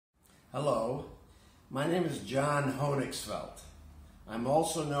Hello, my name is John Honixveld. I'm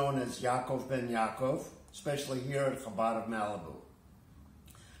also known as Yaakov Ben Yaakov, especially here at Chabad of Malibu.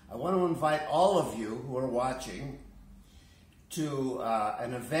 I want to invite all of you who are watching to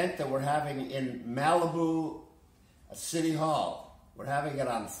an event that we're having in Malibu City Hall. We're having it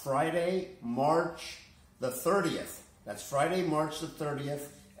on Friday, March the 30th. That's Friday, March the 30th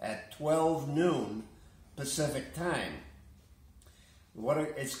at 12 noon Pacific time.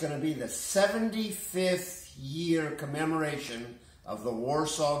 It's going to be the 75th year commemoration of the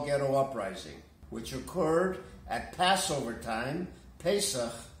Warsaw Ghetto Uprising, which occurred at Passover time,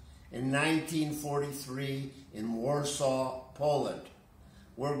 Pesach, in 1943 in Warsaw, Poland.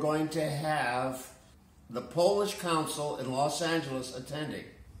 We're going to have the Polish Council in Los Angeles attending.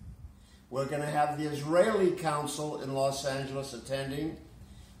 We're going to have the Israeli Council in Los Angeles attending.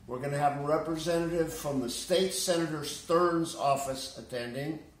 We're going to have a representative from the State Senator Stern's office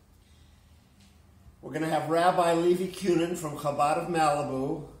attending. We're going to have Rabbi Levi Kunin from Chabad of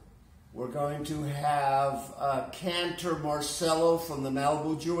Malibu. We're going to have Cantor Marcello from the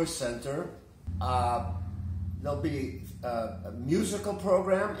Malibu Jewish Center. There'll be a musical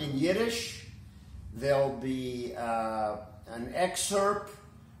program in Yiddish. There'll be an excerpt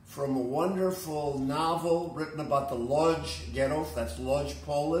from a wonderful novel written about the Lodz Ghetto, that's Lodz,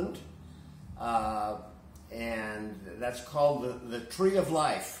 Poland, and that's called The Tree of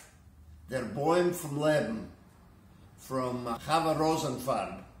Life, Der Baum vom Leben, from Chava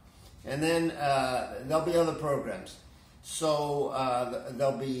Rosenfeld. And then there'll be other programs. So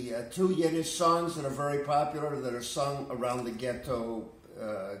there'll be two Yiddish songs that are very popular that are sung around the ghetto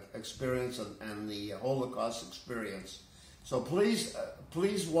experience and the Holocaust experience. So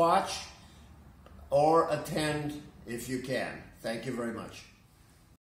please watch or attend if you can. Thank you very much.